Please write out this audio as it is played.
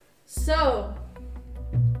So,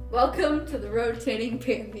 welcome to the rotating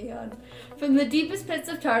pantheon. From the deepest pits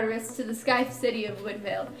of Tartarus to the sky city of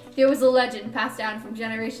Woodvale, there was a legend passed down from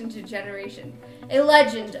generation to generation. A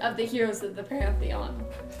legend of the heroes of the pantheon.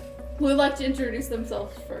 Who would like to introduce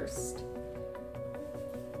themselves first?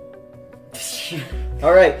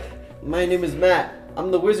 Alright, my name is Matt.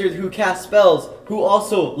 I'm the wizard who casts spells, who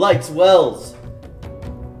also likes wells.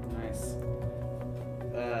 Nice.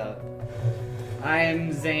 I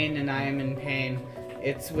am Zane and I am in pain.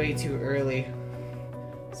 It's way too early,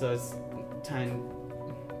 so it's time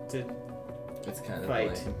to It's kind of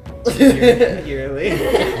fight. late. Yearly.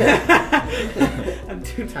 I'm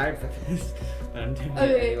too tired for this, but I'm doing it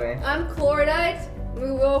Okay, anyway. I'm Clordide. We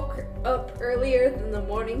woke up earlier than the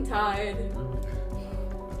morning tide.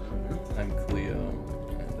 I'm Cleo,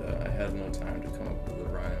 and I had no time to come up with a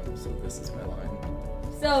rhyme, so this is my line.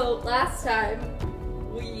 So, last time,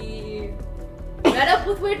 we met up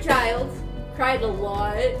with Weird Child, cried a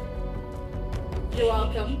lot. You're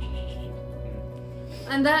welcome.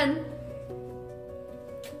 And then,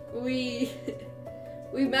 we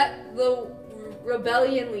met the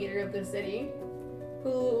rebellion leader of the city,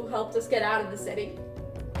 who helped us get out of the city.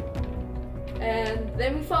 And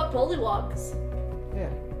then we fought bullywogs. Yeah,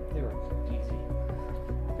 they were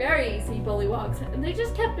easy. Very easy bullywogs. And they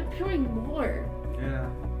just kept appearing more. Yeah,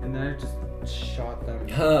 and then I just shot them.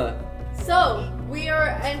 So,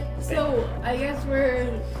 so I guess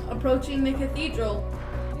we're approaching the cathedral.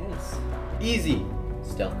 Yes. Easy.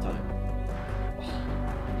 Stealth time.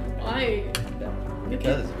 Why?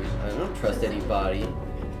 Because I don't trust anybody.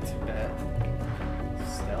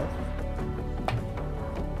 Stealth.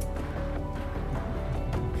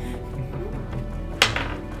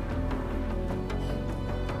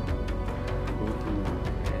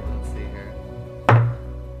 Okay, let's see here.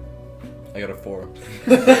 I got a 4.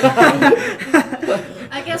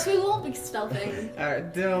 I guess we won't be stealthing.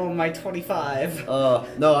 Alright, do my 25. No,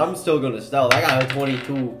 I'm still gonna stealth. I got a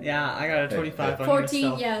 22. Yeah, I got a 25. I'm gonna 14,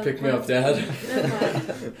 stealth. yeah. Pick me up, Dad. Never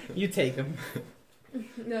mind. You take him.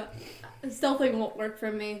 No, stealthing won't work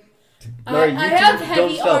for me. No, you I two have don't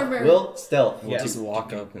heavy stealth. armor. Will stealth. We'll Yeah. just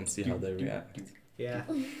walk up and see how they react. Yeah.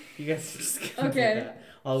 You guys just gonna Okay, do that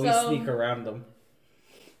while we so- sneak around them.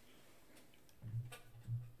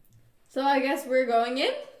 So I guess we're going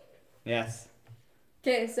in? Yes.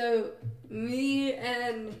 Okay, so me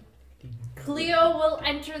and Cleo will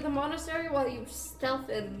enter the monastery while you stealth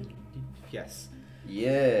in. Yes.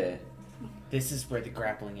 Yeah. This is where the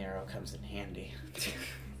grappling arrow comes in handy.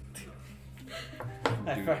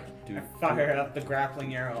 I fire up the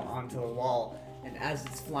grappling arrow onto the wall, and as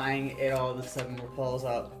it's flying, it all of a sudden repels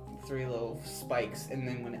out 3 little spikes, and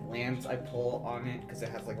then when it lands, I pull on it because it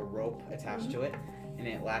has like a rope attached to it, and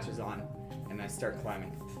it latches on, and I start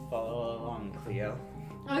climbing. Follow along, Cleo.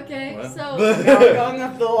 Okay, What? so Going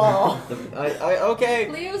up the wall. Okay.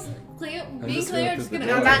 Cleo, me and just Cleo going are just through the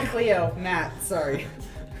gonna. No, not Cleo. Matt. Sorry.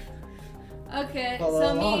 Okay, Follow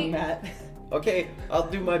so along, me. Matt. Okay, I'll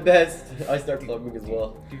do my best. I start climbing as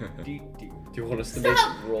well. Do- Do you want us to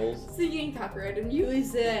Stop! make rolls? Singing copyright and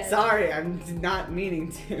use it. Sorry, I'm not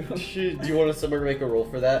meaning to. Do you want us to make a roll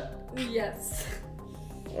for that? Yes.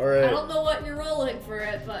 Alright. I don't know what you're rolling for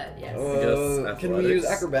it, but yes. guess Can we use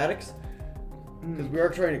athletics. acrobatics? Because we are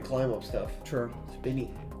trying to climb up stuff. True.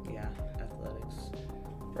 Spinny. Yeah, athletics.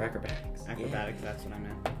 For acrobatics. Acrobatics, that's what I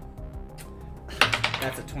meant.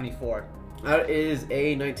 That's a 24. That is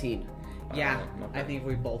a 19. Yeah, not I bad. think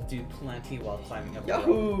we both do plenty while climbing up the rope.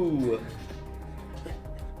 Yahoo!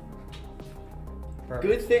 Perfect.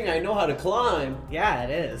 Good thing I know how to climb. Yeah, it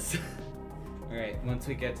is. Alright, once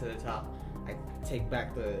we get to the top, I take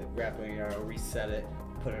back the grappling arrow, reset it,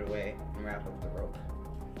 put it away, and wrap up the rope.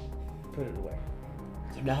 Put it away.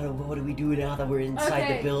 So now what do we do now that we're inside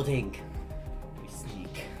Okay. the building? We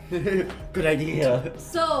sneak. Good idea.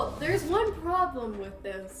 So, there's one problem with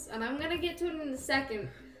this, and I'm gonna get to it in a second.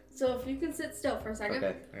 So, if you can sit still for a second.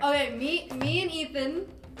 Okay. Okay, me and Ethan,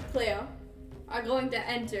 Cleo, are going to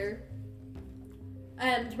enter.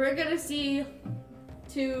 And we're gonna see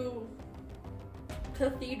 2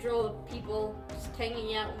 cathedral people just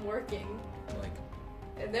hanging out and working. Like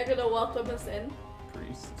And they're gonna welcome us in.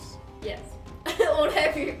 priests. Yes.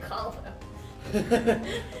 Whatever you call them.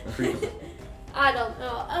 Priests. I don't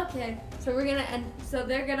know. Okay. So we're gonna end. So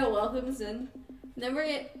they're gonna welcome us in. Then we're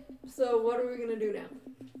gonna. So what are we gonna do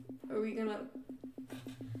now? Are we gonna?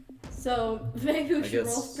 So maybe we I should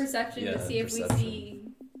roll guess- perception to yeah, see if we perception. see.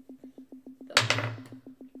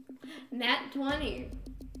 Nat 20.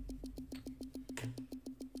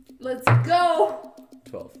 Let's go.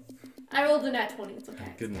 12. I rolled a nat 20. It's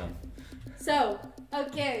okay. Good enough. So,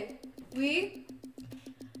 okay, we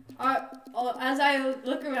As I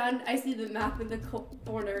look around, I see the map in the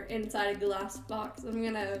corner inside a glass box. I'm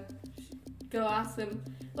gonna go ask them,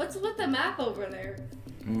 what's with the map over there?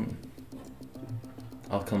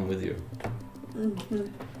 I'll come with you.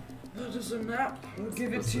 That is a map. I'll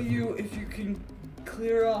give it to you if you can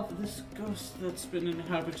clear off this ghost that's been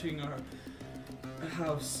inhabiting our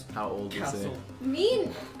house. How old Castle.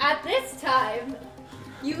 At this time,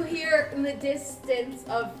 you hear in the distance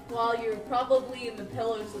while you're probably in the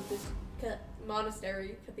pillars of this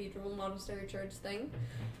cathedral monastery church thing.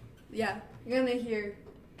 Yeah, you're gonna hear,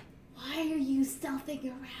 why are you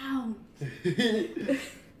stealthing around?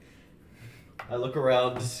 I look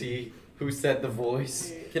around to see who said the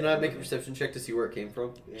voice. Can I make a perception check to see where it came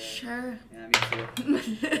from? Yeah. Sure. Yeah, me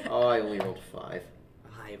too. Oh, I only rolled a 5.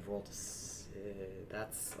 I rolled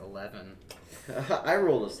that's 11. I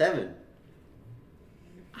rolled a 7.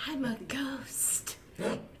 I'm a ghost.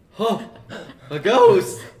 Huh? A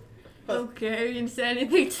ghost? Okay, you didn't say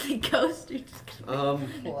anything to the ghost. You're just gonna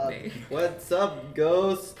What's up,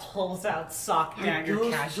 ghost? Pulls out sock dagger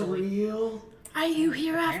casually. Real? Are you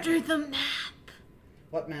here after the map?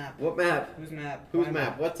 What map? What map? Whose map? Whose Why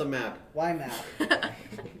map? What's a map? Why map?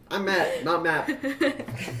 I'm Matt, not map.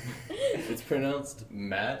 It's pronounced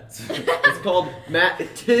Matt. It's called Matt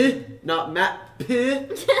T, not Matt P.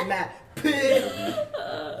 Map.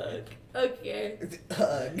 Okay.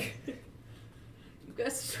 Hug. You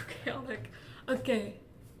guys are chaotic. Okay.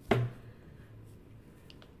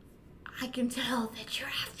 I can tell that you're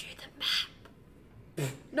after the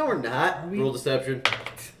map. No, we're not. Roll deception.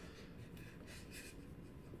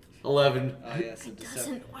 11. Oh yes, It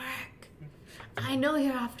doesn't work. I know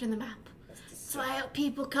you're after the map. So I hope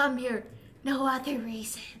people come here. No other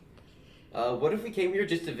reason. What if we came here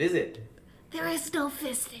just to visit? There is no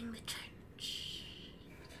visiting the church.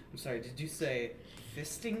 I'm sorry, did you say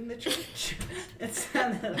fisting the church? It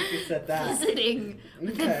sounded like you said that. Visiting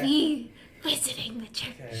with a V. Visiting the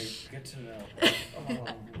church. Okay, good to know.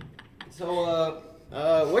 So,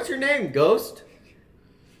 what's your name, ghost?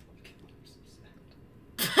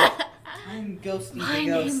 I'm Ghosty My the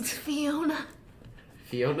Ghost. name's Fiona.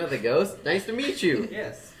 Fiona the ghost? Nice to meet you.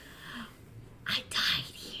 Yes. I died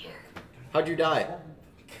here. How'd you die?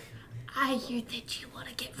 I hear that you want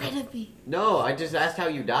to get rid of me. No, I just asked how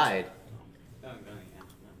you died. I'm gonna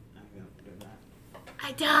do that.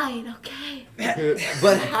 I died, okay?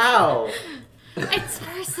 But how? It's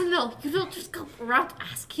personal. You don't just go around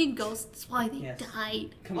asking ghosts why they Yes.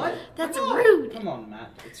 died. Come What? on. That's Come on. rude. Come on,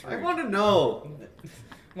 Matt. It's I rude. want to know.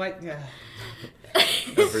 What?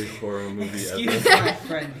 Every horror movie Excuse ever. my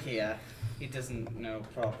friend here. He doesn't know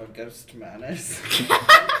proper ghost manners.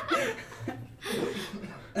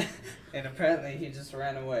 And apparently he just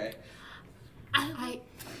ran away.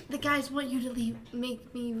 The guys want you to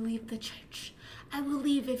make me leave the church. I will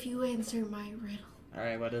leave if you answer my riddle.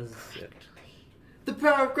 Alright, what is it? The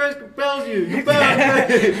power of Christ compels you. You bow.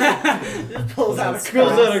 Just pulls out a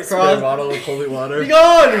Spills out a Spray cross. bottle of holy water. Be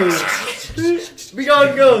gone! Be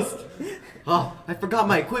gone, ghost! Oh, I forgot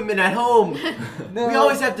my equipment at home. No. We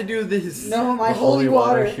always have to do this. No, my The holy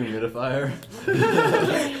water water. humidifier.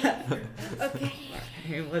 Okay.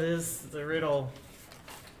 Hey, what is the riddle?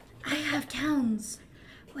 I have towns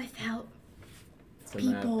without It's a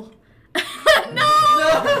map. people.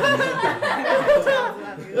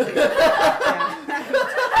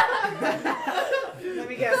 Let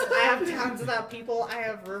me guess. I have towns without people. I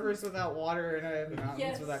have rivers without water, and I have mountains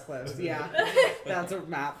Yes. without cliffs. Yeah, that's a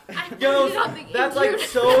map. Ghost, that's like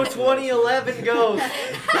so 2011 Ghost.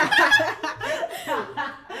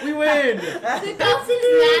 We win. The ghost is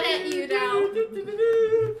mad at you now.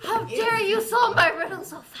 How dare you solve my riddle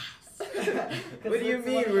so fast? What do you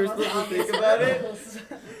mean? We're supposed to think about it?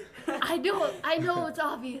 I know it's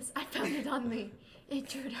obvious. I found it on the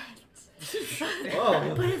internet.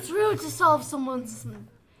 Oh. But it's rude to solve someone's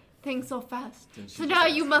thing so fast. Didn't she So just now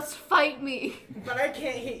ask? you must fight me. But I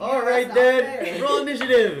can't hit you. All right that's not then. fair. Roll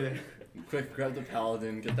initiative. Quick, grab the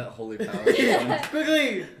paladin, get that holy power.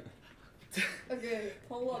 Quickly. Okay,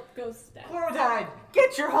 pull up ghost stats. Clordide,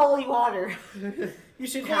 get your holy water. You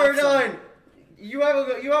should have some. Clordide. You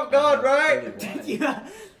have God, right? Holy water.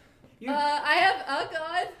 Yeah. I have a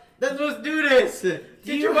god. Then let's do this. Get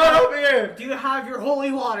you your butt have- over here. Do you have your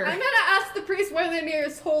holy water? I'm gonna ask the priest where the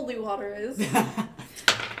nearest holy water is.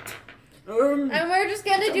 And we're just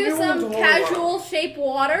gonna do some casual shape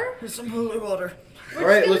water. Here's some holy water. We're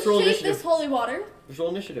Alright, just let's roll gonna shape initiative. this holy water. Let's roll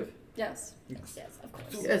initiative. Yes. Yes, of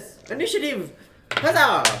course. Yes. Initiative.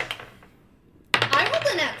 Huzzah! I rolled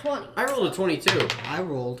a nat 20. I rolled a 22. I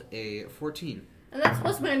rolled a 14. And that's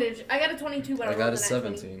plus manage. I got a 22, but I I rolled got a a nat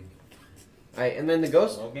 20. 17. Alright, and then the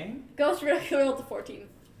ghost. Roll game? Ghost rolled a 14.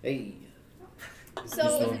 Hey.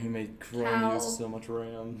 So, he made Chrome Cal. use so much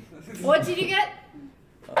RAM. what did you get?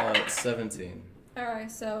 17.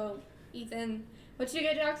 Alright, so Ethan. What did you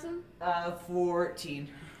get, Jackson? 14.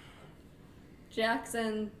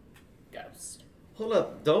 Jackson. Ghost. Hold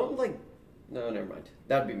up. Don't like. No, never mind.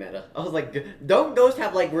 That'd be meta. I was like, don't ghosts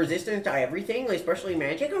have like resistance to everything, like, especially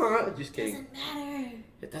magic? Just kidding. Doesn't matter.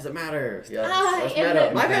 It doesn't matter. Yeah, I that's am meta.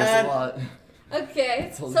 the- My That's a bad. lot. Okay,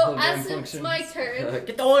 It's all so the as damn it's my functions. turn,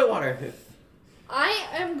 Get the holy water. I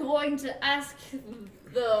am going to ask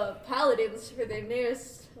the paladins for their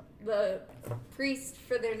nearest, the priest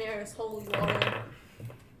for their nearest holy water.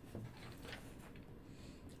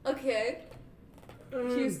 Okay.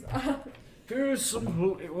 Here's, Here's some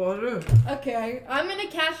holy water. okay, I'm gonna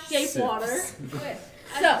cast shape Six. water. Okay.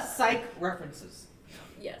 So, Psych references.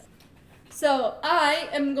 yes. So I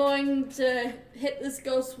am going to hit this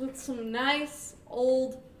ghost with some nice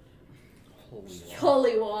old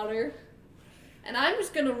holy water. And I'm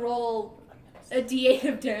just gonna roll a d8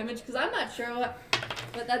 of damage because I'm not sure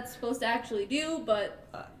what that's supposed to actually do, but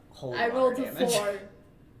Holy I rolled a damage. 4.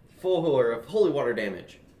 Full horror of holy water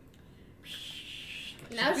damage.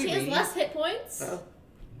 Now Should she we has read? less hit points. Oh.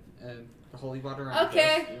 The holy water on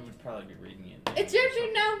Okay. Ghost, it would probably be reading it. It's your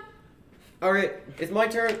turn now. Alright, it's my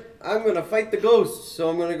turn. I'm gonna fight the ghost. So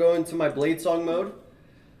I'm gonna go into my blade song mode.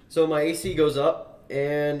 So my AC goes up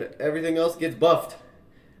and everything else gets buffed.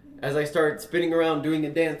 As I start spinning around doing a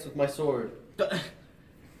dance with my sword.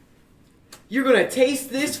 You're gonna taste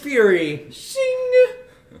this fury. Shing!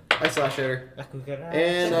 I slash at her.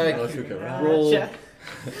 And I roll.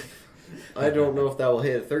 I don't know if that will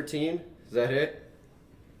hit. 13? Does that hit?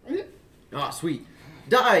 Mhm. Ah, sweet.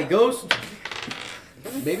 Die, ghost!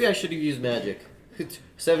 Maybe I should have used magic.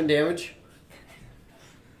 7 damage.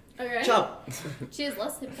 Okay. Chop! She has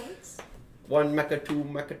less hit points. 1 mecha, 2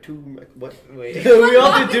 mecha, 2 mecha. What? Wait. We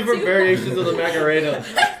all did different variations of the Macarena.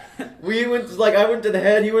 We went, like, I went to the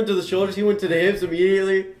head, he went to the shoulders, he went to the hips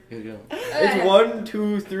immediately. Here you go. It's Okay. 1,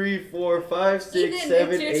 2, 3, 4, 5, 6, Ethan,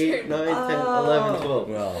 7, it's your 8, turn. 9, 10, 11, 12.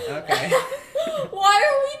 Well, Okay. Why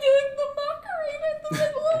are we doing the Macarena in the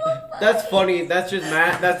middle of a fight? That's funny. That's just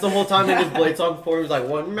Matt. That's the whole time in his blade song before he was like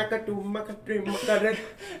 1 mecha, 2 mecha, 3 mecha.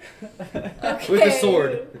 Okay. With the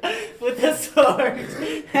sword. With the sword.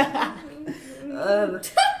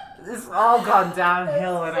 It's all gone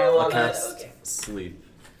downhill and I I'll love it. cast Okay. sleep.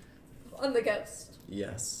 On the ghost.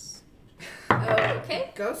 Yes.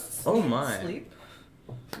 Okay. Ghosts. Oh my. Sleep.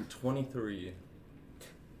 23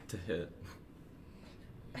 to hit.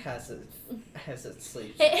 Has it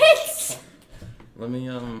sleep. It hits! Let me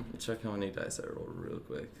check how many dice I rolled real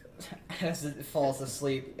quick. As it falls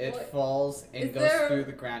asleep, it What? falls and Is goes there- through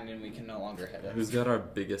the ground and we can no longer hit it. Who's got our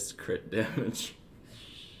biggest crit damage?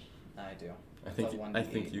 I do. I think But 1d8. I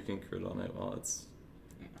think you can crit on it while it's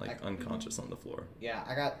like I- unconscious on the floor. Yeah,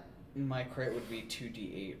 I got my crit would be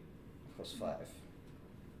 2d8 plus 5.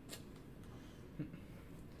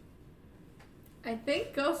 I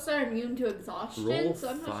think ghosts are immune to exhaustion, Roll so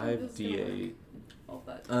I'm not sure if this is gonna work. 5d8. Oh,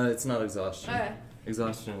 but... It's not exhaustion. Alright.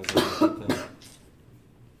 Exhaustion is a different thing.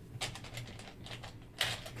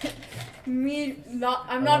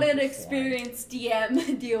 I'm not an experienced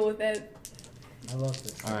DM. Deal with it. I love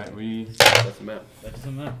this. All right, we. That's a map. That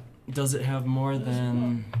doesn't matter. Does it have more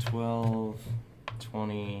than 12,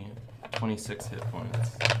 20, 26 hit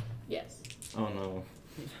points? Yes. Oh no.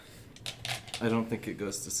 I don't think it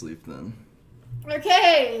goes to sleep then.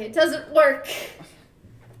 Okay, it doesn't work.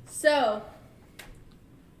 So,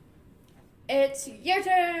 it's your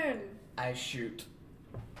turn. I shoot.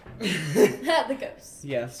 The ghost.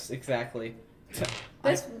 Yes, exactly.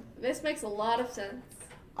 This makes a lot of sense.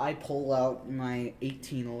 I pull out my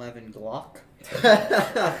 1811 Glock.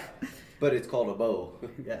 But it's called a bow.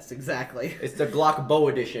 Yes, exactly. It's the Glock bow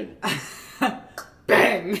edition.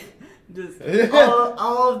 Bang! Just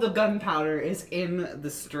all of the gunpowder is in the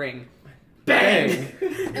string. Bang!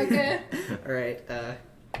 Okay. Alright,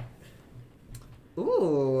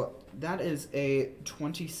 ooh, that is a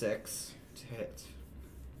 26 to hit.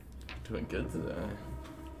 Doing good today.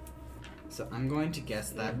 So I'm going to guess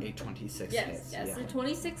that a 26 Yes, hits. yes. Yeah. The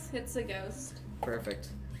 26 hits a ghost. Perfect.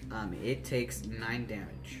 It takes 9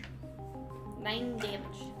 damage. 9 damage.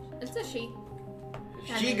 It's a she.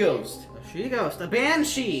 She ghost. A she-ghost, a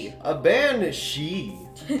banshee! A banshee.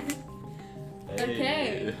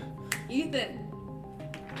 Okay. Ethan.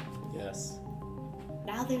 Yes.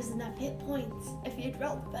 Now there's enough hit points. If you'd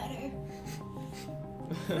roll better.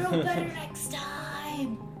 Roll better next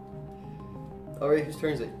time. Alright, whose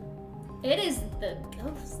turn is it? It is the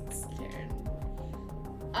ghost's turn.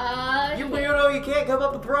 You weirdo, you can't come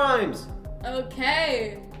up with rhymes.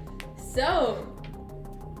 Okay. So,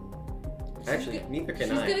 Actually, neither can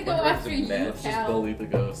She's I. gonna go My after ribs are you, bad. Just Cal. bully the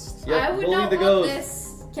ghost. Yep, I would bully not the want ghost.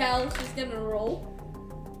 this, Cal. She's gonna roll.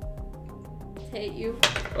 Hit you.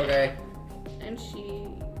 Okay, And she...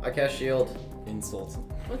 I cast shield. Insult.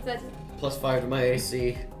 What's that? +5 to my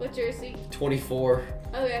AC. What's your AC? 24.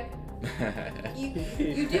 Okay.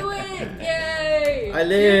 You do it! Yay! I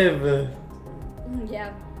live.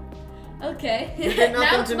 Yeah. Okay. You did nothing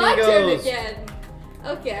Now it's to me, my turn ghost. again.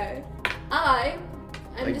 Okay. I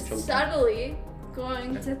am I just choked. subtly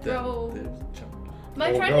going to throw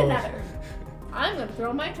my Oh, trident no. at her. I'm gonna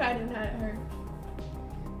throw my trident at her.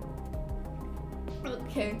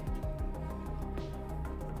 Okay.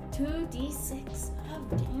 2d6 of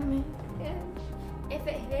damage. If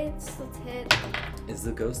it hits, let's hit. Is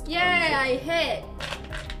the ghost? Yay, I hit.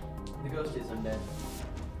 The ghost is undead.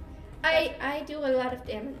 I do a lot of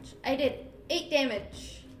damage. I did 8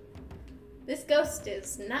 damage. This ghost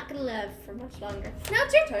is not gonna live for much longer. Now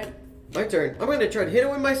it's your turn. My turn. I'm gonna try to hit it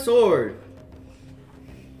with my sword.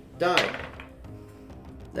 Die.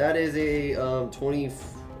 That is a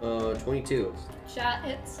 22. Shot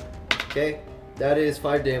hits. Okay, that is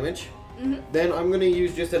 5 damage. Mm-hmm. Then I'm gonna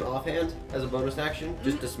use just an offhand as a bonus action,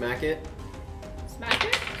 just to smack it. Smack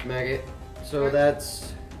her. Smack it. So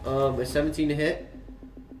that's a 17 to hit,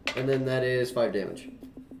 and then that is 5 damage.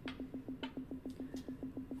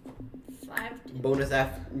 5.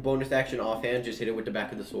 Bonus action offhand, just hit it with the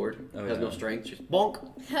back of the sword. Oh, Has yeah. no strength, just bonk.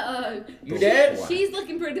 You Bonk. dead? Wow. She's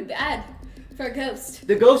looking pretty bad for a ghost.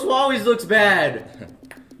 The ghost always looks bad.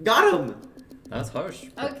 Got him. That's harsh.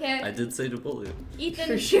 but Okay. I did say to bully it.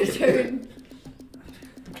 Ethan, it's your turn.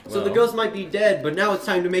 So the Well, ghost might be dead, but now it's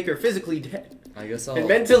time to make her physically dead I guess I'll. and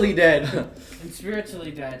mentally dead. And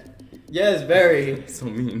spiritually dead. Yes, very. So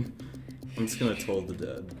mean. I'm just gonna toll the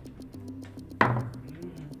dead.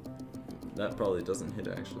 That probably doesn't hit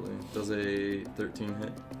actually. Does a 13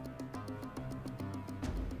 hit?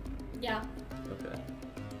 Yeah. Okay.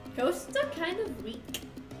 Ghosts are kind of weak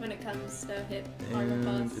when it comes to hit armor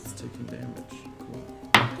And class. it's taking damage. Cool.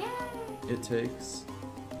 Yay! It takes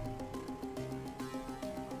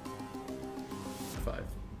 5.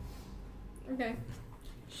 Okay.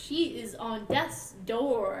 She is on death's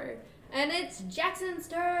door. And it's Jackson's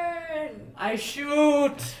turn. I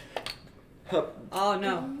shoot! Oh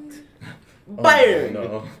no. Bang!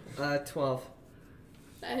 Oh, no. 12.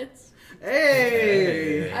 That hits.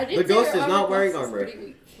 Hey! I did The say ghost her is armor not wearing class is armor. pretty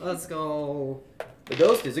weak. Let's go. The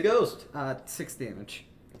ghost is a ghost. 6 damage.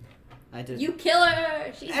 I did. You kill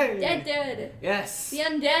her! She's Hey. dead. Yes. The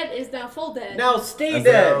undead is now full dead. Now stay As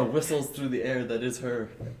the arrow dead. whistles through the air, that is her.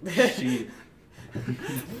 She.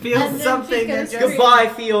 Feel And then something. she's gonna and scream. Goodbye,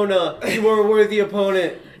 Fiona. You were a worthy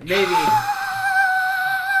opponent. Maybe.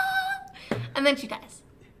 And then she dies.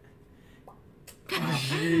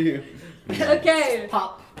 Yeah. Okay.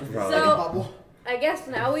 Pop. Probably. So- Bubble. I guess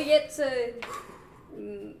now we get to.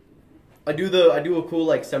 I do a cool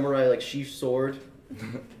like samurai like sheath sword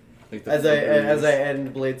Like the as I fingers.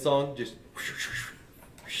 end Blade song. Just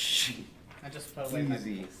I just put away my.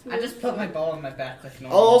 easy. I just put my ball in my back like I'll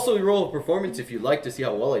normal. also roll a performance if you'd like to see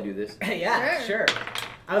how well I do this. Yeah, Sure. sure.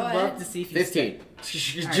 I would Go love ahead. to see if you. 15.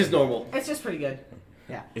 Alright. Just normal. It's just pretty good.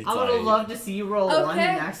 Yeah. It's I would have aight. loved to see you roll 1 Okay.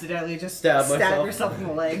 and accidentally just Stab stab myself. yourself in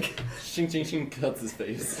the leg. Shing, shing, shing, cuts his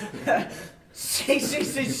face. Shake, shake,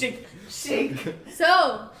 shake, shake, shake.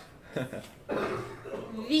 So,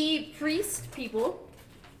 the priest people.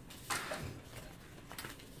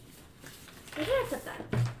 Where did I put that?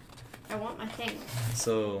 I want my thing.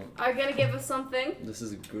 So, Are gonna give us something. this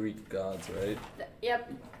is Greek gods, right?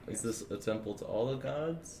 Yep. Is this a temple to all the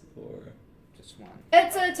gods? Or. Just one.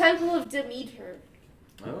 It's a temple of Demeter.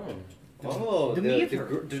 Oh. Oh, The the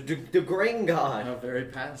meter. the grain god. How very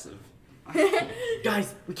passive.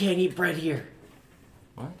 Guys, we can't eat bread here.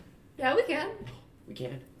 What? Yeah, we can. We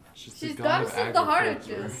can. She's She's the got god us of at the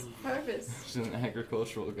agriculture. harvest. She's an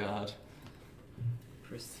agricultural god.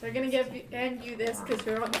 They're gonna hand you this because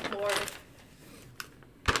you're on the floor.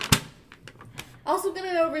 Also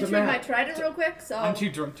gonna go retrieve map. my trident real quick. So I'm too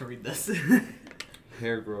drunk to read this.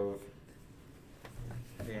 Hair Grove.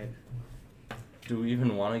 Okay. Do we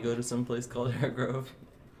even want to go to some place called Hair Grove?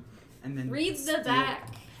 And then read the steal- back.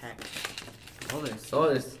 Heck. Oh, there's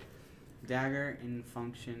Oh, this. dagger in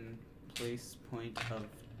function. Place point of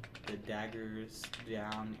the daggers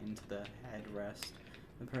down into the headrest.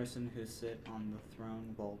 The person who sit on the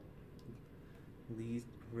throne will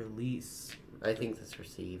release. I think that's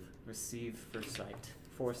receive. Receive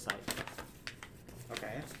foresight.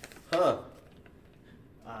 Okay. Huh.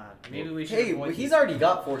 Maybe we should. Hey, avoid he's these- already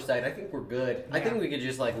got foresight. I think we're good. I Yeah. think we could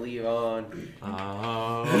just like leave on.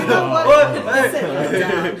 Oh. What? Hey. Sit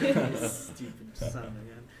down. Stupid son of a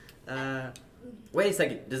gun. Wait a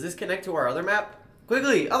second. Does this connect to our other map?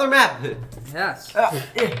 Quickly, other map. Yes. Wow.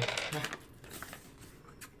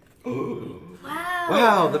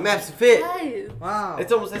 Wow, the maps fit. Guys. Wow.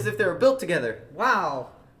 It's almost as if they were built together. Wow.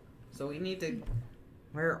 So we need to.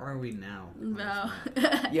 Where are we now? No.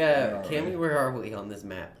 Yeah, Cami, where are we on this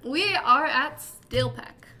map? We are at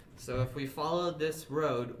Steelpack. So if we follow this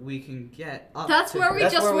road, we can get up. That's to where we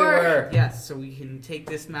That's just where we were. were. Yes, so we can take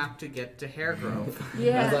this map to get to Hairgrove. As I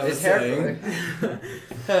Yeah. was It's hair- saying,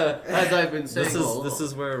 As I've been saying. this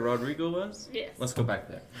is where Rodrigo was. Yes. Let's go back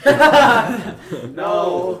there.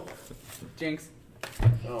 No. Jinx.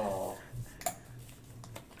 Oh.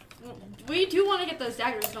 We do want to get those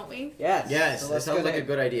daggers, don't we? Yes. Yes, So that let's sounds go like a there.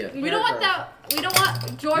 good idea. We don't want that. We don't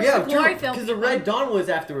want George Yeah, the Glory film. because the Red Dawn was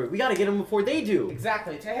after it. We gotta get them before they do.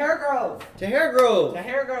 Exactly. To Hairgrove. To Hairgrove. To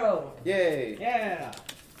Hairgrove. Yay. Yeah.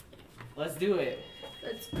 Let's do it.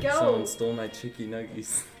 Let's go. Someone stole my chicky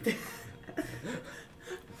nuggies.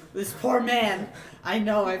 This poor man. I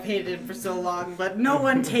know I've hated him for so long, but no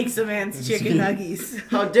one takes a man's chicken nuggies.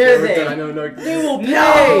 How dare Never they? dino nuggies. They will pay.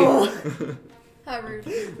 No! How rude.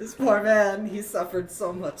 This poor man, he suffered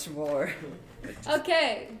so much more.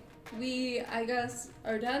 Okay, we, I guess,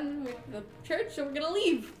 are done with the church, so we're gonna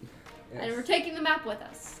leave. And we're taking the map with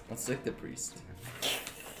us. Let's take the priest.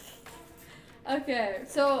 Okay,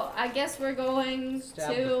 so I guess we're going Stab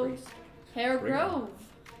the to priest. Hair Bring Grove.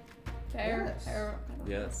 Yes.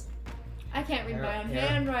 Yes. I can't read my own Hair-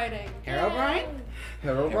 handwriting. Herobrine?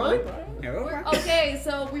 Herobrine? Hairgrove? Okay,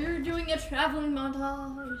 so we're doing a traveling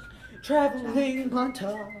montage. Traveling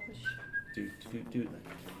montage. Do that.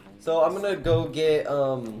 So I'm gonna go get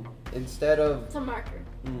instead of It's a marker.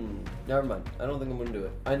 never mind. I don't think I'm gonna do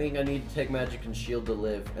it. I think I need to take magic and shield to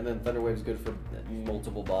live, and then Thunderwave's good for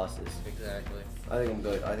multiple bosses. Exactly. I think I'm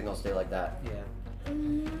good. I think I'll stay like that. Yeah.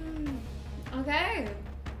 Okay,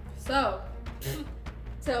 so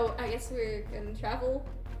I guess we're gonna travel.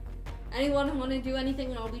 Anyone want to do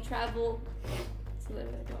anything while we travel? So that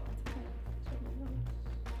I don't.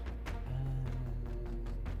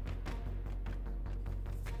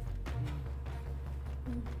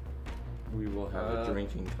 We will have a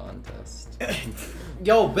drinking contest.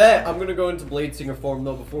 Yo, bet I'm gonna go into Blade Singer form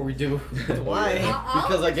though before we do. Why? I'll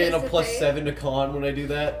Because I gain a participate. +7 to con when I do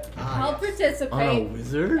that. I'll participate. On a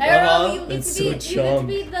wizard? Arrow, you need That's to be, so you need to chump.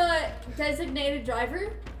 be the designated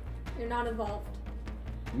driver. You're not involved.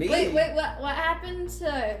 Me? Wait, what happened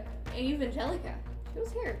to Evangelica? She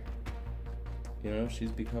was here. You know,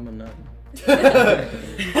 she's become a nun.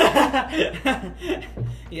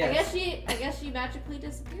 Yes. I guess she magically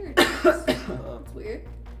disappeared. It's weird.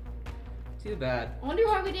 Too bad. I wonder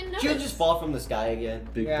why we didn't know. She'll just fall from the sky again.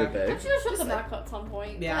 Big Yeah. big egg. I'm sure she'll come back at some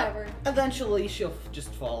point. Yeah. Whatever. Eventually, she'll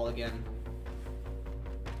just fall again.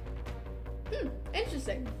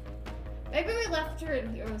 Interesting. Maybe we left her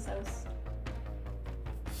in Hero's house.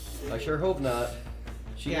 I sure hope not.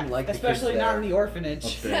 She didn't like the kids especially not in there. the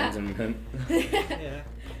orphanage. Abandonment. Yeah.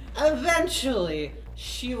 Eventually,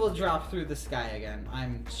 she will drop through the sky again.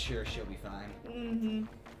 I'm sure she'll be fine. Mm-hmm.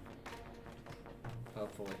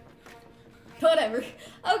 Hopefully. Whatever.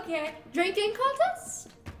 Okay. Drinking contest?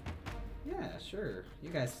 Yeah, sure. You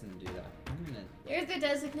guys can do that. I'm gonna. You're the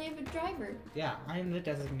designated driver. Yeah, I'm the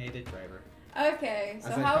designated driver. Okay, so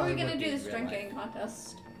As I how are we probably gonna would do be in this real drinking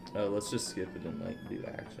contest? Oh, let's just skip it and like do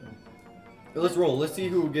action. Let's roll. Let's see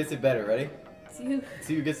who gets it better. Ready? See who?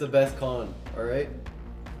 See who gets the best con. All right.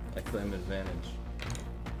 I claim advantage.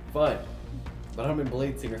 Fine. But I'm in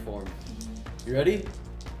Blade Singer form. You ready?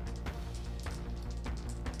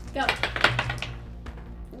 Go.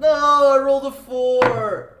 No, I rolled a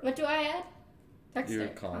 4. What do I add? Text Do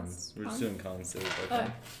it. cons. We're just doing cons today. Okay.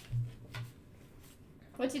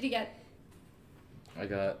 What did you get? I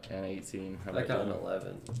got an 18. How I about got an you?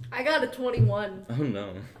 11. I got a 21. Oh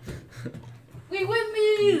no. We win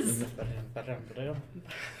these!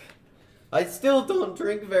 I still don't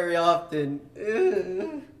drink very often.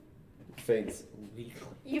 Thanks.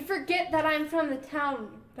 You forget that I'm from the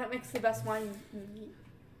town that makes the best wine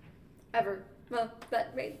ever. Well,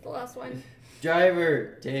 that made the last wine.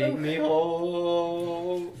 Driver, take me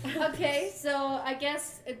home. Okay, so I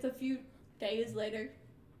guess it's a few days later.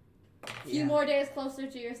 A few Yeah. more days closer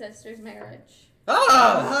to your sister's marriage.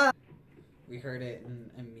 Ah! We heard it and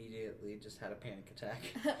immediately just had a panic attack.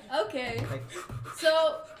 Okay, Like,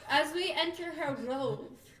 so as we enter her grove,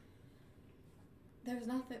 there's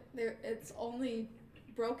nothing there. It's only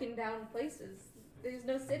broken down places. There's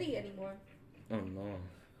no city anymore. Oh no.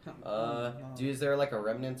 Is there like a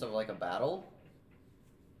remnants of like a battle?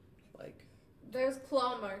 Like, There's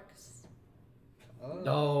claw marks.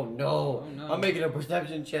 No, no. Oh, no. I'm making a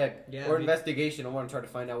perception check. Yeah, or investigation. I want to try to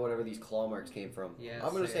find out whatever these claw marks came from. Yeah,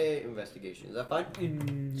 I'm going to same. say investigation. Is that fine?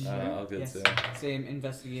 I'll get yes. to. Same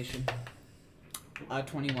investigation.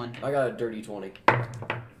 21. I got a dirty 20.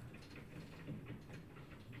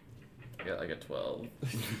 Yeah, I got 12.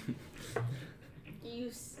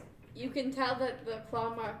 You can tell that the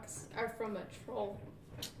claw marks are from a troll.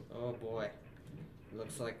 Oh boy.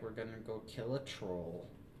 Looks like we're gonna go kill a troll.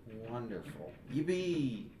 Wonderful.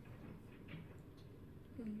 Yippee!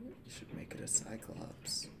 You should make it a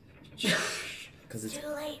cyclops. Because Too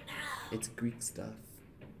late now. it's Greek stuff.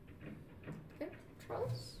 Okay,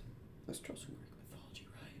 trolls? Let's try some Greek mythology,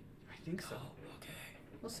 right? I think so. Okay.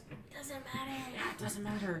 Doesn't matter. It doesn't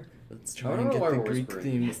matter. Let's I try don't and know get why the we're Greek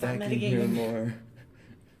whispering. theme Stop back in here metagaming. more.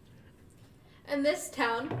 And this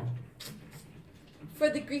town, for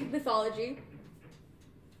the Greek mythology,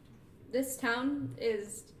 this town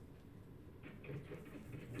was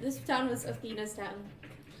Athena's town.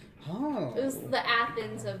 Oh. It was the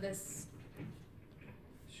Athens of this.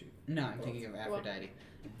 Shoot. No, I'm thinking of Aphrodite.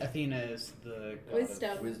 Athena is the god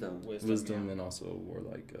Wisdom. of Wisdom. Wisdom yeah. and also a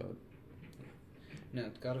warlike god. No,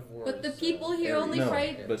 the god of war. But the is, people here Ares. only No,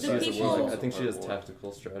 prayed. but the she has a people, warlike. I think she has War.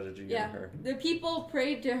 tactical strategy yeah, in her. the people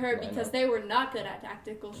prayed to her Why because not? they were not good at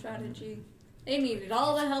tactical strategy. They needed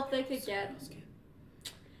all the help they could get.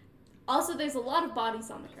 Also, there's a lot of bodies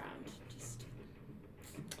on the ground. Just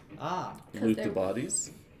Ah. 'cause Loot they're- the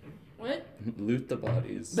bodies? What? Loot the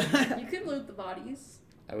bodies. You can loot the bodies.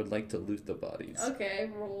 I would like to loot the bodies. Okay,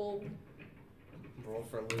 roll. Roll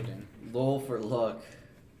for looting. Lol for luck.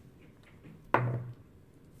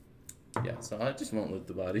 Yeah, so I just won't loot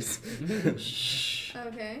the bodies.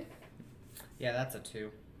 Okay. Yeah, that's a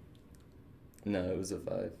 2. No, it was a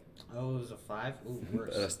 5. Oh, it was a 5? Ooh,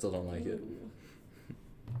 But I worse. still don't like it.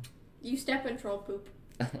 You step in troll poop.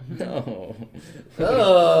 No.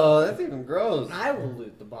 Oh, that's even gross. I will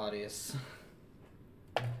loot the bodies.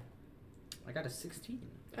 I got a 16.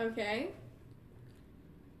 Okay.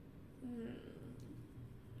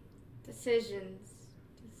 Decisions.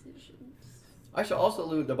 I should also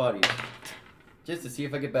loot the bodies. Just to see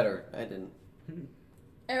if I get better. I didn't.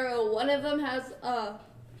 Arrow. One of them has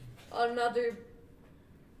another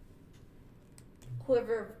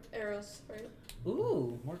quiver of arrows. Right?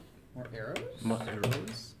 Ooh, more arrows? My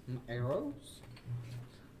arrows? Arrows?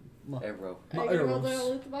 Arrow. My Are you rolled arrows. to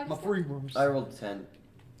loot the bodies? My free rooms. I rolled 10.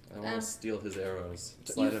 I want to steal his arrows.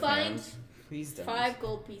 You Sleight of find hand. Please don't. 5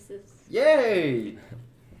 gold pieces. Yay!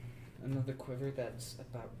 Another quiver that's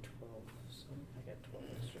about 12. So I got 12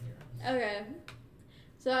 extra arrows. Okay.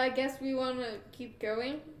 So I guess we want to keep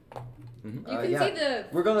going. Mhm. You can yeah. see the.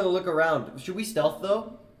 We're gonna look around. Should we stealth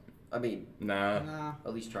though? I mean, Nah. Nah.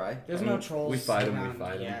 at least try. There's I no mean, trolls. we fight 'em, we around.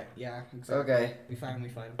 fight 'em. Yeah, yeah, exactly. Okay. We fight 'em, we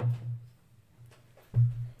fight 'em.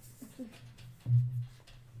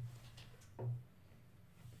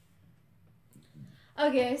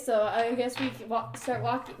 Okay, so I guess we can start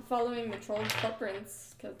walking, following the troll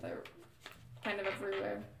footprints because they're kind of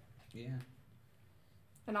everywhere Yeah.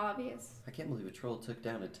 and obvious. I can't believe a troll took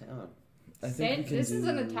down a town. I think we can This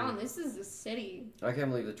isn't a do- town. This is a city. I can't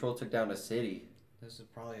believe the troll took down a city. This is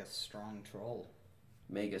probably a strong troll.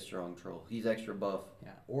 Mega strong troll. He's extra buff.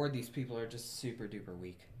 Yeah. Or these people are just super duper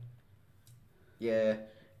weak. Yeah,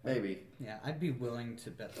 maybe. Yeah, I'd be willing to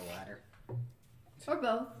bet the latter. Or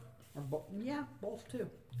both. Or yeah, both too.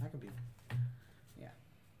 That could be.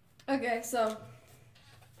 Okay, so.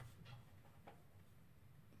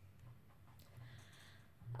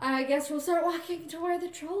 I guess we'll start walking to where the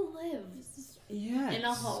troll lives. Yeah. In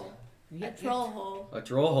a hole. A troll hole. A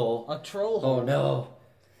troll hole. A troll hole. Oh no.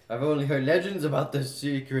 I've only heard legends about the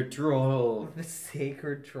secret troll hole. The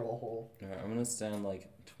sacred troll hole. Alright, I'm gonna stand like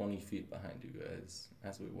 20 feet behind you guys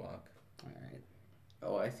as we walk. Alright.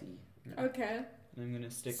 Oh, I see. Okay. I'm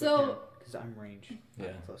gonna stick So- with him because I'm ranged. Yeah.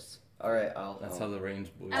 I'm close. Alright, I'll. That's how the range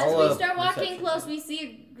boys As I'll, we uh, start walking perception. close, we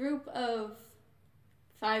see a group of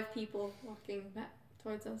 5 people walking back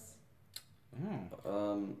towards us.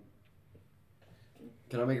 Oh.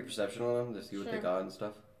 Can I make a perception on them to see what they Sure. got and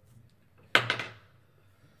stuff?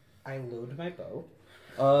 I load my bow.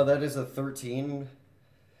 That is a 13.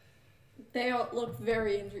 They all look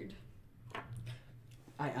very injured.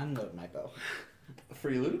 I unload my bow.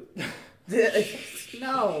 Free loot?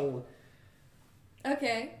 No.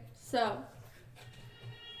 Okay, so.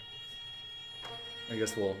 I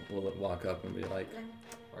guess we'll walk up and be like,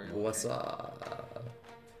 Are you what's okay? up?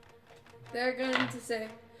 They're going to say,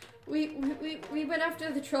 we went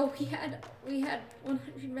after the troll. We had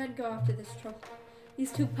 100 men go after this troll.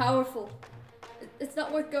 He's too powerful. It's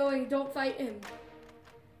not worth going. Don't fight him.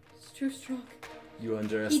 He's too strong. You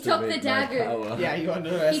underestimate He took the my dagger. power. Yeah, you He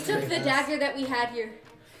underestimated took the us. dagger that we had here.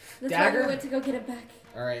 That's why Dagger? we went to go get it back.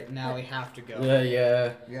 All right, now we have to go.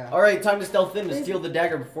 Yeah. Yeah. All right, time to stealth in to steal the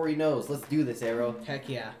dagger before he knows. Let's do this, Arrow. Heck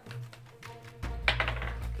yeah.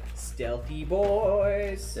 Stealthy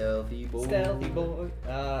boys. Stealthy boy. Stealthy boy.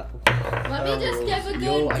 Let me just give a good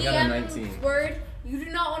Yo, I got a DM 19. word. You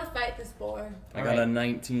do not want to fight this boar. I got a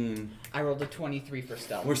 19. I rolled a 23 for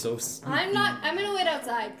stealth. We're so sneaky. I'm gonna wait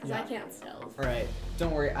outside because I Yeah. can't stealth. All right,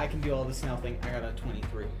 don't worry, I can do all the stealthing. I got a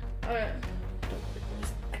 23. Alright.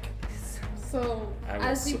 So, I will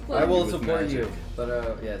as you support play. I will With support magic. you,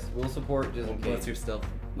 but yes, we'll support just in What's case. your stealth?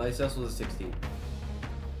 My stealth was a 16,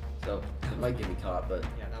 so it might get me caught, but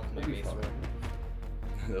Yeah, that was my we'll be base fine. roll.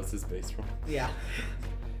 That was his base roll. Yeah.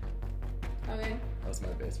 Okay. That was my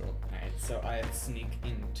base roll. Alright, so I sneak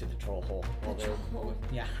into the troll hole while The they're troll hole.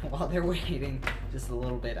 yeah, while they're waiting just a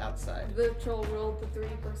little bit outside. The troll rolled the 3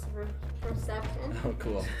 perception. Oh,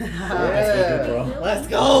 cool. Yeah. Bro. Let's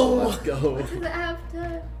go! Let's go. What does it have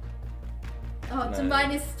to? Oh, it's a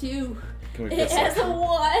Nice. -2. Can we It has a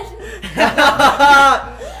 1.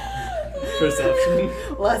 Perception.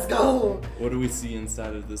 Let's go! What do we see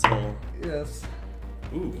inside of this hole? Yes.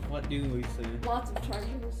 Ooh. What do we see? Lots of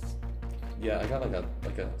charges. Yeah, I got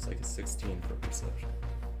it's like a 16 for perception.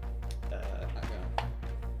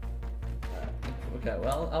 Okay,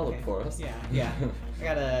 well, I'll look for us. Yeah. I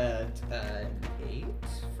got a 8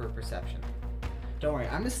 for perception. Don't worry,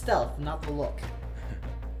 I'm a stealth, not the look.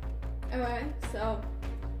 Alright, so.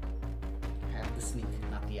 I have the sneak,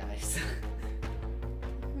 not the eyes.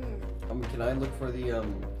 Can I look for the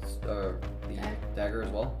dagger as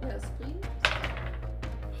well? Yes, please.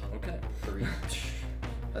 Okay. 3.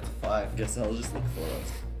 That's a 5. Guess I'll just look for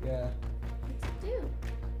us. Yeah. What's it do?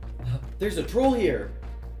 There's a troll here.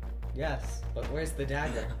 Yes, but where's the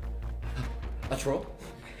dagger? A troll?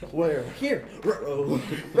 Where? Here.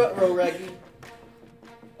 Ruh-roh, Raggy.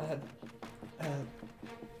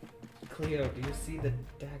 Cleo, do you see the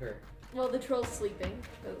dagger? Well, the troll's sleeping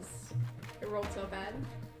because it rolled so bad.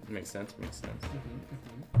 Makes sense, makes sense.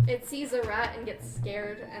 It sees a rat and gets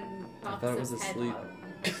scared and knocks thought it its was head asleep. out.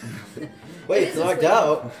 Wait, It it's is knocked asleep.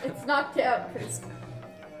 out. It's knocked out because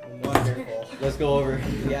Wonderful. Let's go over.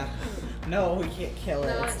 Yeah. No, we can't kill it.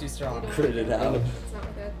 No, It's too strong. you don't. Crit it out. it's not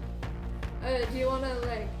good. Do you want to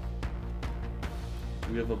like?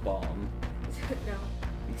 We have a bomb.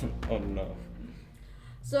 No. Oh no.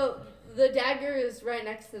 So the dagger is right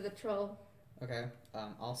next to the troll. Okay.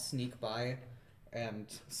 I'll sneak by and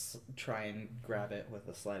try and grab it with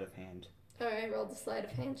a sleight of hand. All right, roll the sleight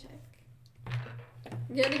of hand check.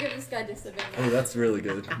 You gotta give this guy disadvantage. Oh, that's really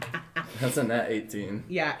good. That's a nat 18.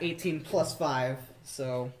 Yeah, 18 plus 5.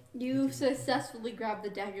 So You successfully grabbed the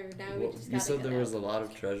dagger. Now we Well, just you gotta said get there was out. a lot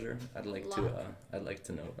of treasure. I'd like to Lot.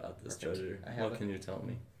 know about this Perfect. treasure. I have What it. can you tell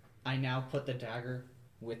me? I now put the dagger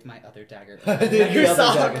with my other dagger. The other dagger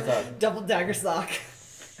sock. Double dagger sock.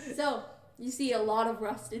 So you see a lot of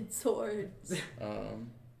rusted swords.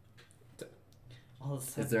 All of a Is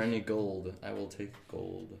sudden, there any gold? I will take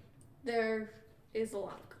gold. There is a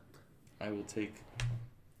lot of gold. I will take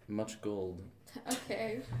much gold.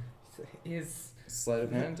 Okay. is Sleight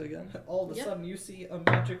of hand again? all of a Yep. sudden you see a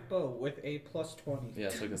magic bow with a plus 20. Yeah,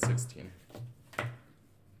 it's like a 16.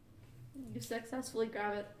 You successfully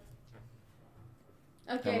grab it.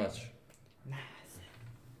 Okay. How much? Nice.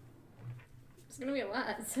 It's gonna be a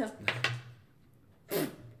lot. So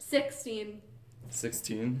 16.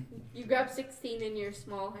 16? You grab 16 in your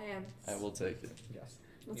small hands. I will take it. Yes.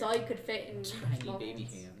 That's all you could fit in your Tiny small baby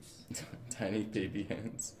hands. hands. Tiny baby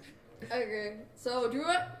hands. Okay. So you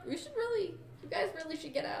guys really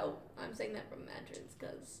should get out. I'm saying that from entrance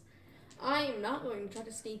because I am not going to try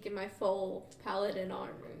to sneak in my full paladin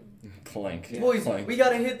armor. Clank. Boys, Clank. we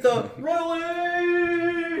gotta hit the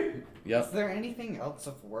runaway. Yep. Is there anything else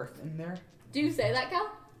of worth in there? Do you say that,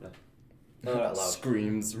 Cal? Not out loud.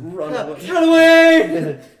 Screams. Run away. Run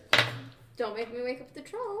away! Don't make me wake up the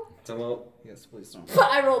troll. So, Yes, please don't.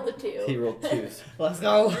 I rolled the 2. he rolled 2s. Let's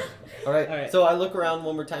go. Alright, Alright. so I look around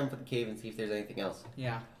one more time for the cave and see if there's anything else.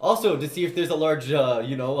 Yeah. Also, to see if there's a large,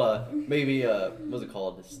 maybe, what's it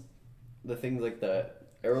called? The things like the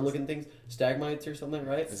arrow-looking things? Stagmites or something,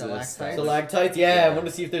 right? Is it Stalactites? Stalactites? Yeah, I want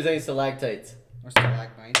to see if there's any stalactites. Or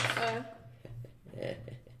stalagmites.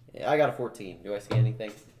 I got a 14. Do I see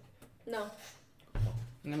anything? No.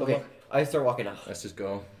 I'm gonna Okay, look. I start walking out. Let's just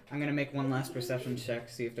go. I'm gonna make one last perception check,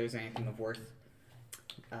 see if there's anything of worth.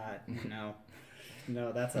 No.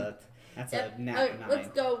 No, that's a Yep. nat Alright, 9. let's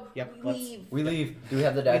go. Yep, We let's- leave. We leave. Do we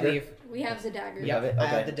have the We dagger? leave. We have the dagger. You Yep, have it? I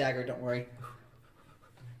Okay. have the dagger, don't worry.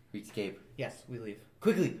 We escape. Yes, we leave.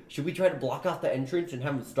 Quickly, should we try to block off the entrance and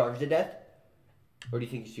have them starve to death? Or do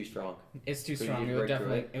you think it's too strong? It's too So you strong. need It to would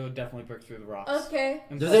break through definitely break through the rocks. Okay.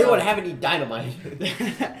 And Does plus- anyone have any dynamite?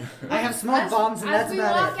 I have smoke bombs, and that's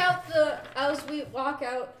about it. As we walk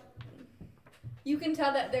out, you can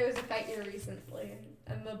tell that there was a fight here recently,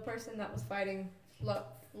 and the person that was fighting fled.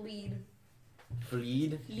 Fleed?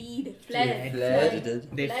 Fled.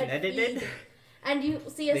 They flooded it. And you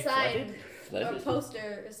see a They sign flooded? or a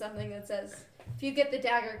poster or something that says, "If you get the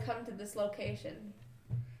dagger, come to this location."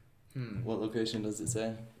 What location does it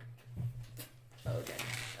say? Okay.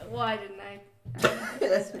 Why didn't I?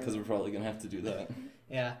 Because we're probably gonna have to do that.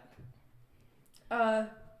 Yeah.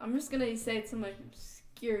 I'm just gonna say it's some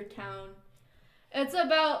obscure town. It's a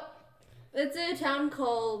town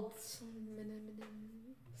called Seminam?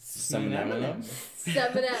 Seminem. It's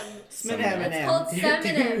called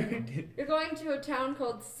Seminem. You're going to a town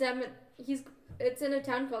called It's in a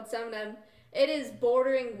town called Seminem. It is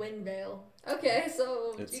bordering Windvale. Okay,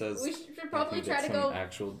 so It says we should I probably can try get to some go.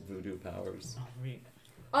 actual voodoo powers.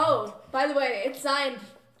 Oh, by the way, it's signed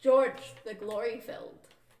George the Glory-Filled.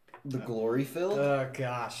 The glory filled? Oh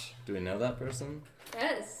gosh. Do we know that person?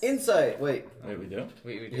 Yes. Insight. Wait. Wait, we do?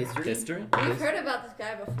 We do. History? We've heard about this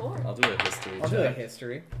guy before. I'll do a history I'll do a check.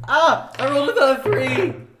 history. Ah! I rolled a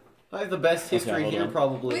 3! I have the best Okay, history hold here, on.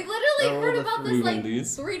 probably. We literally I heard rolled a about this Moving like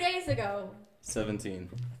these. 3 days ago. 17.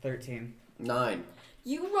 13. 9.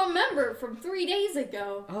 You remember from 3 days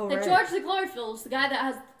ago Oh, that right. George the Glory-Filled is the guy that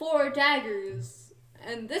has 4 daggers.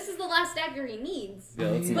 And this is the last dagger he needs. Yeah,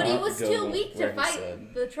 let's But he not was go too weak where to he fight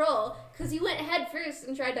said. the troll because he went head first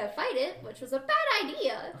and tried to fight it, which was a bad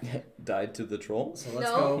idea. Died to the troll? So let's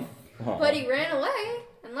No. go. Aw. But he ran away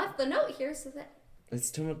and left the note here so that. It's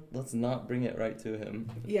too much. Let's not bring it right to him.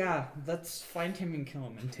 Yeah, let's find him and kill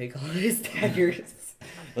him and take all his daggers.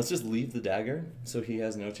 Let's just leave the dagger so he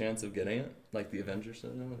has no chance of getting it, like the Avengers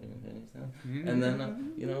did. And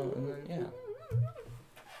then, yeah.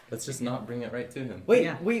 Let's just not bring it right to him. Wait,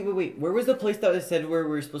 Yeah. wait. Where was the place that I said where we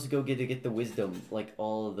were supposed to go get the wisdom? Like,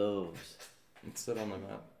 all of those. It's set on the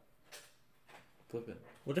map. Flip it.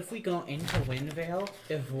 What if we go into Windvale,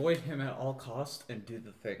 avoid him at all costs, and do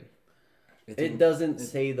the thing? It didn't- doesn't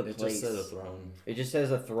say the It place. just said a throne. It just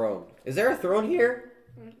says a throne. Is there a throne here?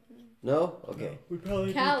 No? Okay. We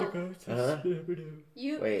probably Cal. need to go to Uh-huh.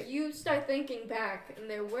 Wait. You start thinking back, and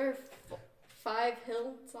there were 5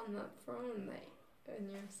 hills on the throne in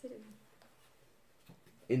your city.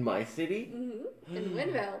 In my city? Mm-hmm. In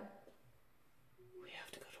Windvale. We have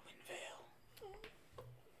to go to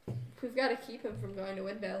Windvale. We've got to keep him from going to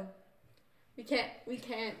Windvale. We can't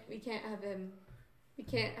have him. We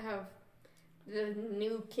can't have the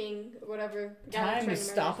new king or whatever. the guy Time to that's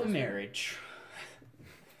trying stop a marry his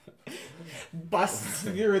marriage. Bust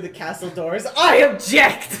through the castle doors. I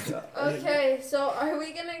object! sister. Okay, so are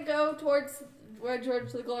we gonna go towards where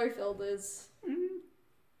George the Glory-Filled is?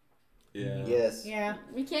 Yeah. Yes. Yeah.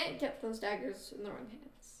 We can't get those daggers in the wrong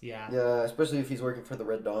hands. Yeah. Yeah, especially if he's working for the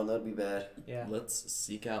Red Dawn, that'd be bad. Yeah. Let's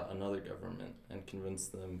seek out another government and convince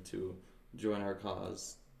them to join our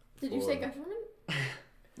cause. Did you say government?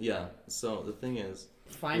 Yeah. So the thing is,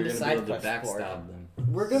 Find we're a gonna side be able to quest for it. backstab them.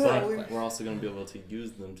 We're gonna. But we're also gonna be able to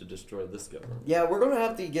use them to destroy this government. Yeah, we're gonna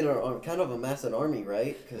have to get kind of amass an army,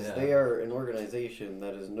 right? Because Yeah. they are an organization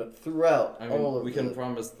that is throughout I all mean, of we the... can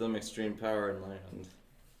promise them extreme power and land.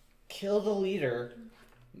 Kill the leader,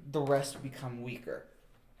 the rest become weaker.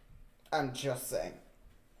 I'm just saying.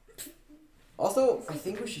 Also, I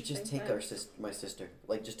think we should just take my sister.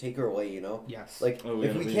 Like, just take her away, you know? Yes. Like, Oh,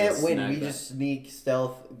 if we we gotta can't win, snag we that. just sneak,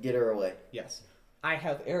 stealth, get her away. Yes. I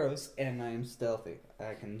have arrows and I am stealthy.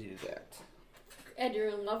 I can do that. And you're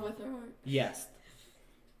in love with her, aren't Yes.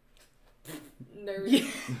 you? Nerd.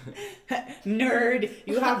 Nerd!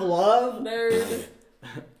 You have love? Nerd.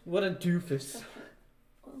 What a doofus.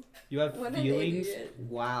 You have What an feelings? idiot.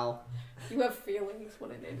 Wow. You have feelings,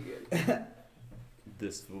 what an idiot.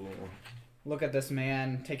 This fool. Look at this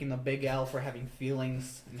man taking the big L for having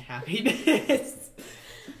feelings and happiness.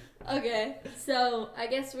 Okay, so I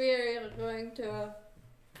guess we're going to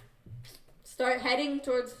start heading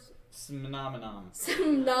towards Phenomenon.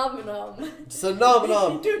 Somnominum.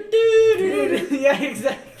 Phenomenon! Yeah,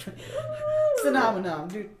 exactly.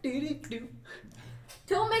 Phenomenon.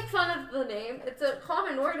 Don't make fun of the name. It's a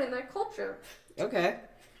common word in their culture. Okay.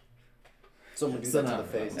 Someone do that to the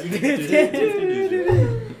face.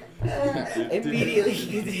 Immediately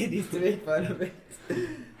continues to make fun of it.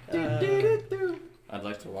 I'd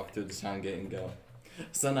like to walk through the town gate and go,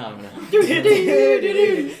 Phenomenal.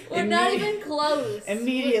 We're not even close.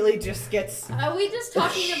 Immediately just gets. Are we just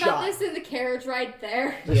talking about Shot. this in the carriage right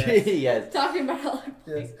there? Yes. Yes. Talking about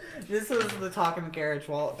Yes. This is the talk in the carriage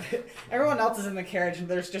while everyone else is in the carriage and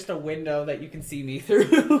there's just a window that you can see me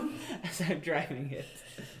through as I'm driving it.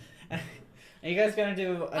 Are you guys gonna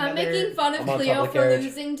do another... I'm making fun of I'm on Cleo top of the for carriage.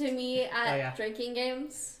 losing to me at yeah. drinking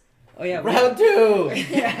games. Oh yeah, Round 2!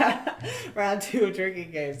 yeah. Round 2 of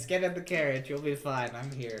drinking games. Get in the carriage, you'll be fine.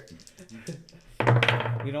 I'm here.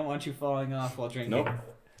 We don't want you falling off while drinking. Nope.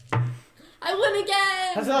 I win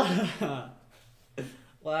again! Huzzah!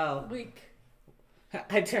 Wow. Weak.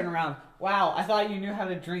 I turn around. Wow, I thought you knew how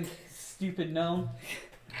to drink, stupid gnome.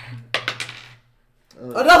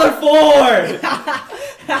 Another 4!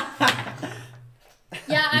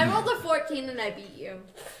 Yeah, I rolled a 14 and I beat you.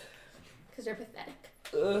 Because you're pathetic.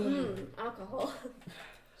 Alcohol.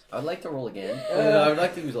 I'd like to roll again. I would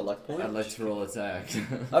like to use a luck point. I'd like to roll attack.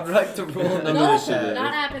 I'd like to roll another No, initiative.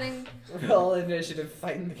 not happening. Roll initiative,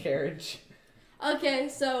 fight in the carriage. Okay,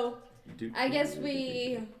 so I guess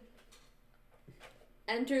we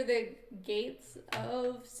enter the gates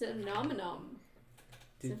of Phenomenon.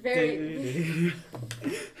 It's a very...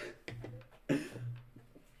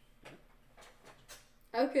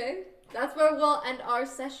 Okay, that's where we'll end our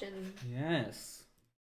session. Yes.